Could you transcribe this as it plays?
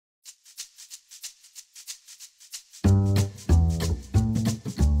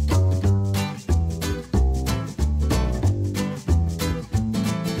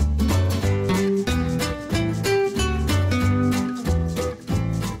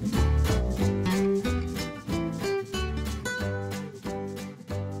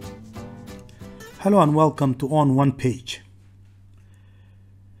Hello and welcome to On One Page.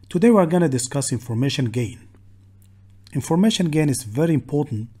 Today we're going to discuss information gain. Information gain is very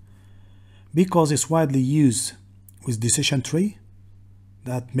important because it's widely used with decision tree.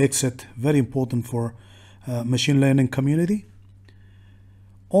 That makes it very important for machine learning community.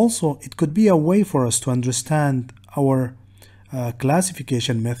 Also, it could be a way for us to understand our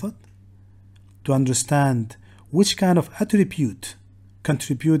classification method, to understand which kind of attribute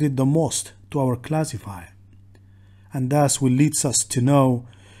contributed the most to our classifier, and thus will leads us to know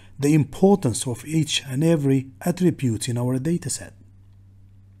the importance of each and every attribute in our dataset.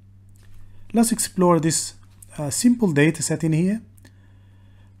 Let's explore this simple dataset in here,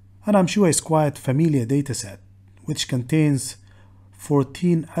 and I'm sure it's quite familiar dataset, which contains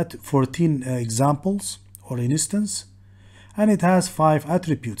 14 examples or instance, and it has 5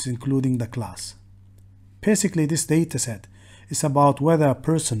 attributes including the class. Basically, this dataset is about whether a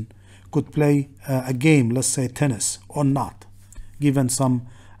person could play a game, let's say tennis, or not, given some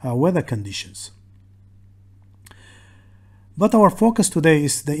weather conditions. But our focus today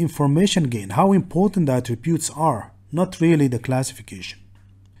is the information gain, how important the attributes are, not really the classification.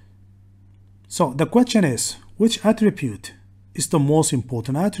 So the question is, which attribute is the most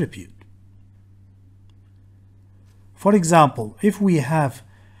important attribute? For example, if we have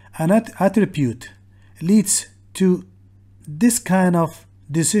an attribute leads to this kind of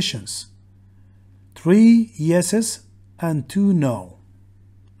decisions, 3 yeses and 2 no.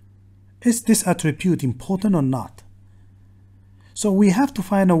 Is this attribute important or not? So we have to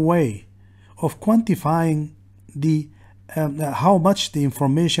find a way of quantifying the how much the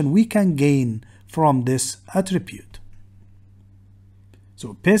information we can gain from this attribute.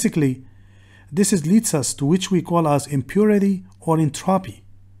 So basically, this leads us to which we call as impurity or entropy,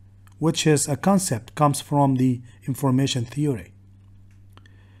 which is a concept comes from the information theory.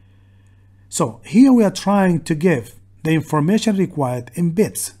 So here we are trying to give the information required in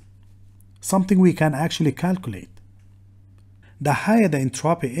bits, something we can actually calculate. The higher the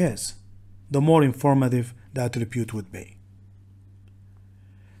entropy is, the more informative the attribute would be.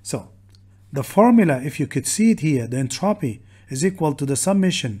 So the formula, if you could see it here, the entropy is equal to the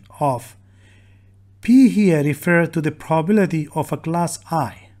summation of P here refer to the probability of a class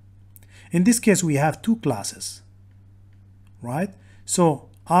I. In this case, we have 2 classes, right? So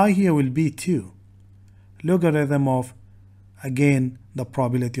I here will be 2, logarithm of, again, the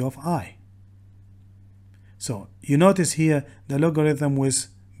probability of I. So you notice here the logarithm was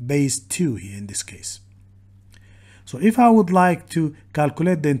base 2 here in this case. So if I would like to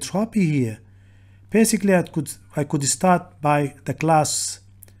calculate the entropy here, basically I could start by the class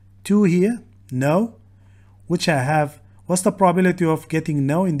 2 here, no, which I have, what's the probability of getting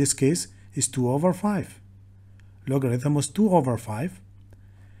no in this case is 2 over 5. Logarithm was 2 over 5.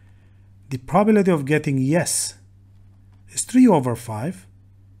 The probability of getting yes is 3 over 5.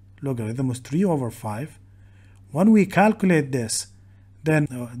 Logarithm was 3 over 5. When we calculate this, then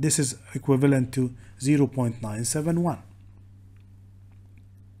this is equivalent to 0.971.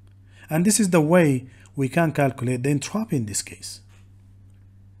 And this is the way we can calculate the entropy in this case.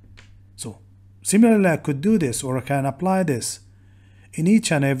 So similarly, I could do this, or I can apply this in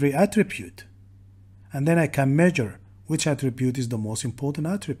each and every attribute, and then I can measure which attribute is the most important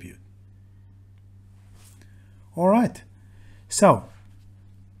attribute. All right, so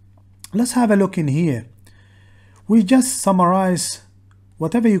let's have a look in here. We just summarize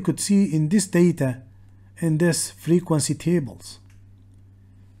whatever you could see in this data in this frequency tables.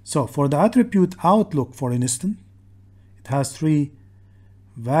 So for the attribute outlook, for instance, it has 3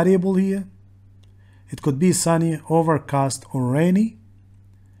 variables here. It could be sunny, overcast, or rainy.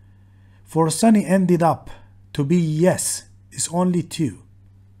 For sunny ended up to be yes is only 2. You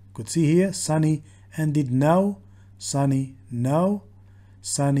could see here sunny ended no, sunny no,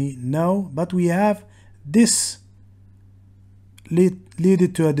 sunny no, but we have this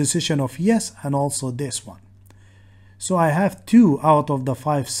lead to a decision of yes, and also this one. So I have 2 out of the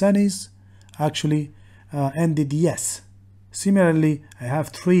 5 sunnies actually ended yes. Similarly, I have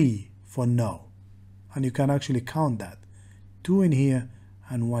 3 for no, and you can actually count that, 2 in here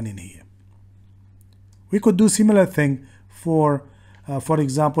and 1 in here. We could do similar thing for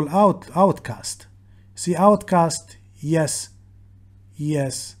example, outcast. See, outcast, yes,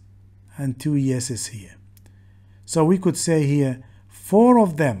 yes, and 2 yeses here. So we could say here 4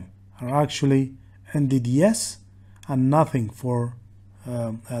 of them are actually ended yes, and nothing for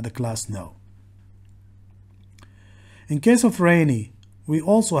the class no. In case of rainy, we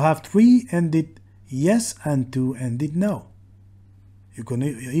also have 3 ended yes and 2 ended no. You can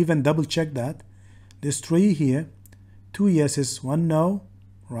even double check that. This 3 here, 2 yeses, 1 no,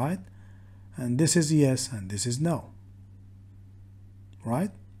 right? and this is yes, and this is no.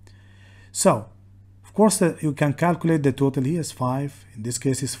 Right? So, of course, you can calculate the total here is 5. In this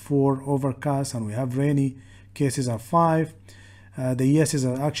case, is 4 overcast, and we have rainy cases are 5. The yeses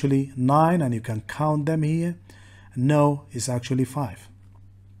are actually 9, and you can count them here. No is actually 5.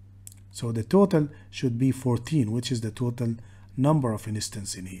 So the total should be 14, which is the total number of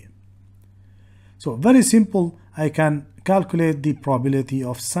instances in here. So very simple, I can calculate the probability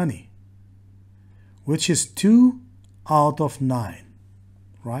of sunny, which is 2 out of 9,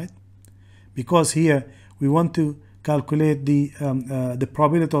 right? Because here we want to calculate the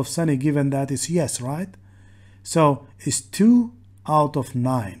probability of sunny given that it's yes, right? So it's 2 out of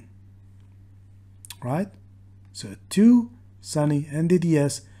 9, right? So 2 sunny ended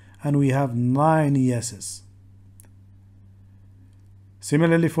yes, and we have 9 yeses.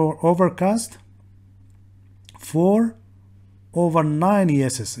 Similarly for overcast, 4 over 9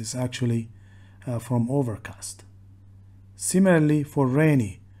 yeses is actually from overcast. Similarly for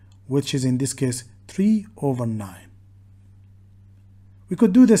rainy, which is in this case 3 over 9. We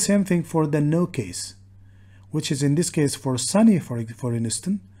could do the same thing for the no case, which is in this case for sunny, for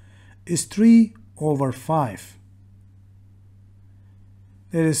instance, is 3 over 5.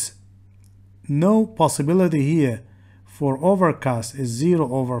 There is no possibility here for overcast is 0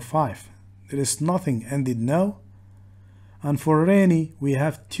 over 5. There is nothing ended no. And for rainy, we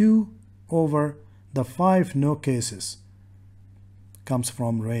have 2 over the 5 no cases comes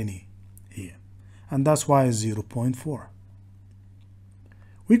from rainy here. And that's why it's 0.4.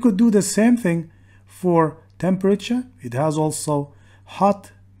 We could do the same thing for temperature. It has also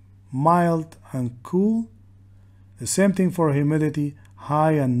hot, mild, and cool. The same thing for humidity,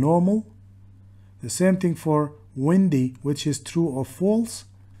 high and normal. The same thing for windy, which is true or false.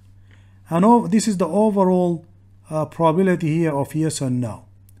 And this is the overall probability here of yes or no,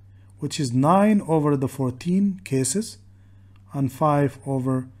 which is 9 over the 14 cases and 5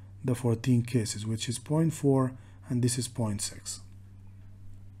 over the 14 cases, which is 0.4, and this is 0.6.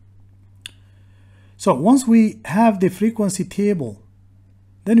 So once we have the frequency table,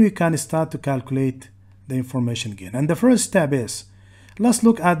 then we can start to calculate the information gain. And the first step is, let's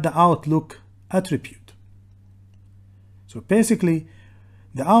look at the outlook attribute. So basically,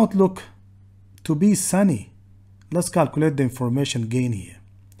 the outlook to be sunny, let's calculate the information gain here,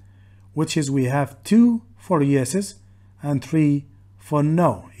 which is we have 2 for yeses and 3 for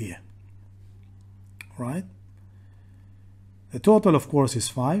no here, right? The total, of course, is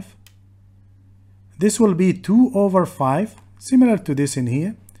 5. This will be 2 over 5, similar to this in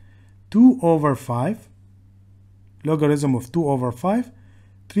here, 2 over 5, logarithm of 2 over 5,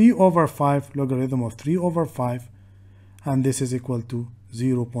 3 over 5, logarithm of 3 over 5, and this is equal to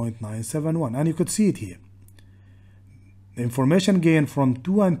 0.971. And you could see it here. The information gain from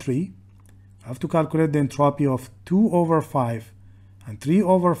 2 and 3, I have to calculate the entropy of 2 over 5 and 3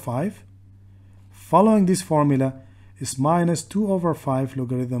 over 5. Following this formula is minus 2 over 5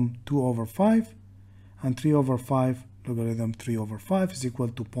 logarithm 2 over 5, and 3 over 5 logarithm 3 over 5 is equal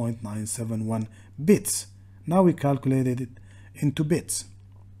to 0.971 bits. Now we calculated it into bits.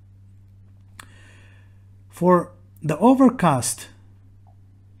 For the overcast,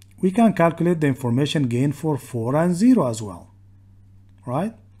 we can calculate the information gain for 4 and 0 as well,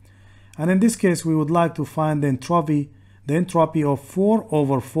 right? And in this case, we would like to find the entropy of 4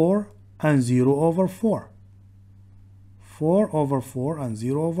 over 4 and 0 over 4. 4 over 4 and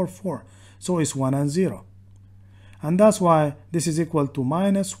 0 over 4. So it's 1 and 0. And that's why this is equal to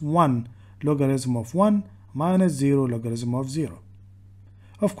minus 1 logarithm of 1 minus 0 logarithm of 0.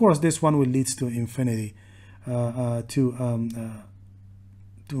 Of course, this one will lead to infinity, to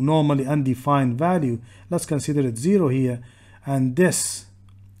normally undefined value. Let's consider it 0 here, and this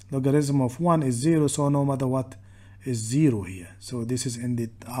logarithm of 1 is 0, so no matter what is 0 here. So this is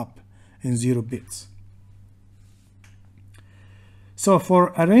ended up in 0 bits. So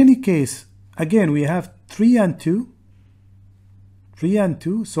for a rainy case, again, we have 3 and 2. 3 and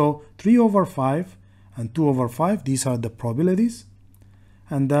 2, so 3 over 5 and 2 over 5, these are the probabilities.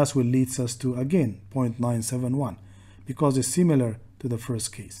 And that will lead us to, again, 0.971, because it's similar to the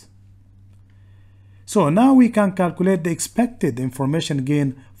first case. So now we can calculate the expected information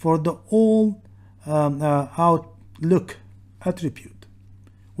gain for the all outlook attribute,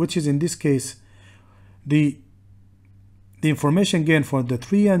 which is in this case the information gain for the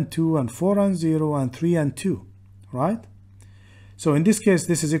 3 and 2 and 4 and 0 and 3 and 2, right? So in this case,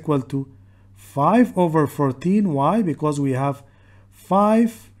 this is equal to 5 over 14. Why? Because we have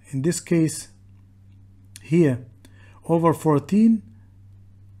 5 in this case here over 14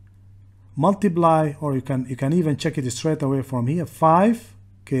 multiply, or you can even check it straight away from here, 5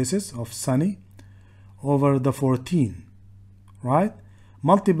 cases of sunny over the 14, right?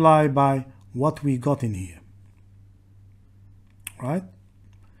 Multiply by what we got in here, right?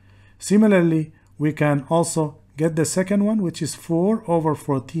 Similarly, we can also get the second one, which is 4 over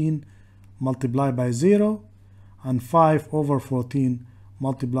 14 multiplied by 0, and 5 over 14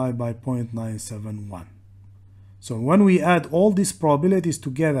 multiplied by 0.971. So when we add all these probabilities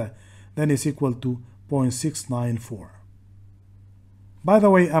together, then it's equal to 0.694. By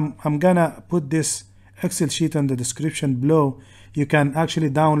the way, I'm gonna put this Excel sheet in the description below. You can actually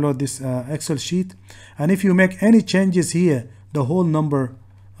download this Excel sheet, and if you make any changes here, the whole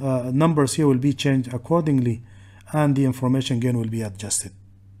numbers here will be changed accordingly, and the information gain will be adjusted.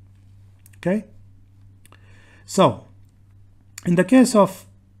 Okay, so in the case of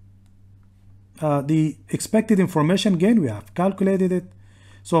the expected information gain, we have calculated it.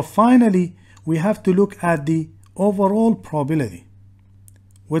 So finally, we have to look at the overall probability,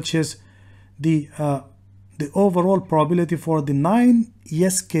 which is the overall probability for the 9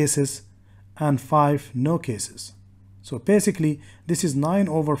 yes cases and 5 no cases. So basically, this is 9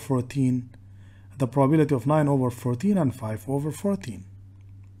 over 14, the probability of 9 over 14 and 5 over 14,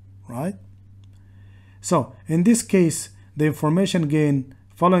 right? So in this case, the information gain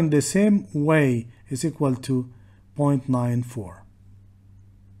following the same way is equal to 0.94.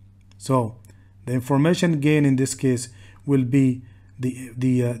 So the information gain in this case will be the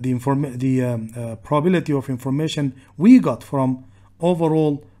probability of information we got from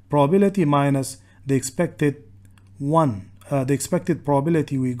overall probability minus the expected the expected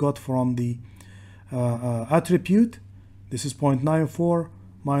probability we got from the attribute. This is 0.94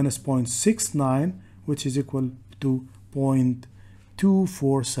 minus 0.69, which is equal to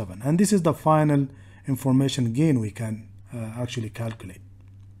 0.247, and this is the final information gain we can actually calculate.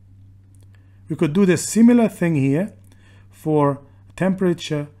 We could do the similar thing here for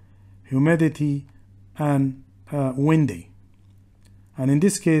temperature, humidity, and windy. And in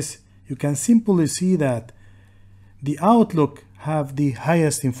this case, you can simply see that the outlook have the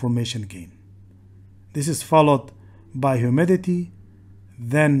highest information gain. This is followed by humidity,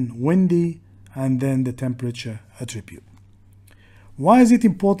 then windy, and then the temperature attribute. Why is it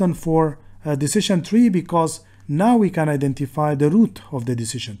important for a decision tree? Because now we can identify the root of the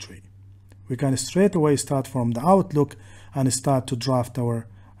decision tree. We can straight away start from the outlook and start to draft our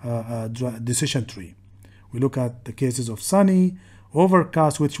decision tree. We look at the cases of sunny,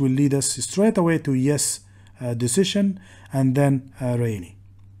 overcast, which will lead us straight away to yes decision, and then rainy.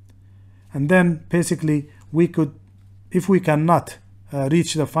 And then basically we could, if we cannot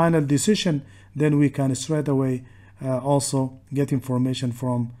reach the final decision, then we can straight away also get information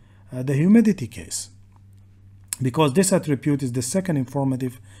from the humidity case, because this attribute is the second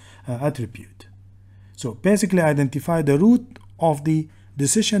informative attribute. So basically identify the root of the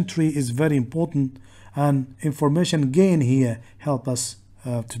decision tree is very important, and information gain here help us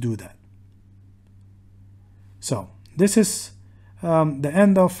to do that. So this is the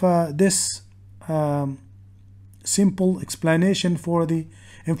end of this simple explanation for the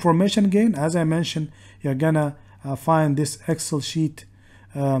information gain. As I mentioned, you're gonna find this Excel sheet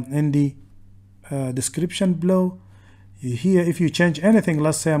in the description below. Here, if you change anything,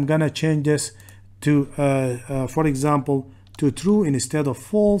 let's say I'm gonna change this to for example to true instead of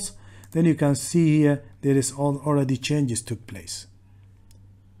false, then you can see here there is already changes took place.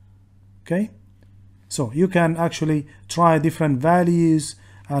 Okay, so you can actually try different values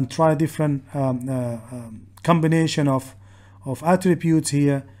and try different combination of attributes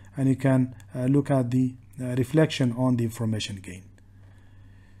here, and you can look at the reflection on the information gain.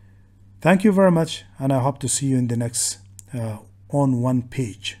 Thank you very much, and I hope to see you in the next on one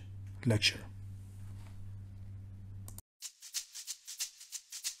page lecture.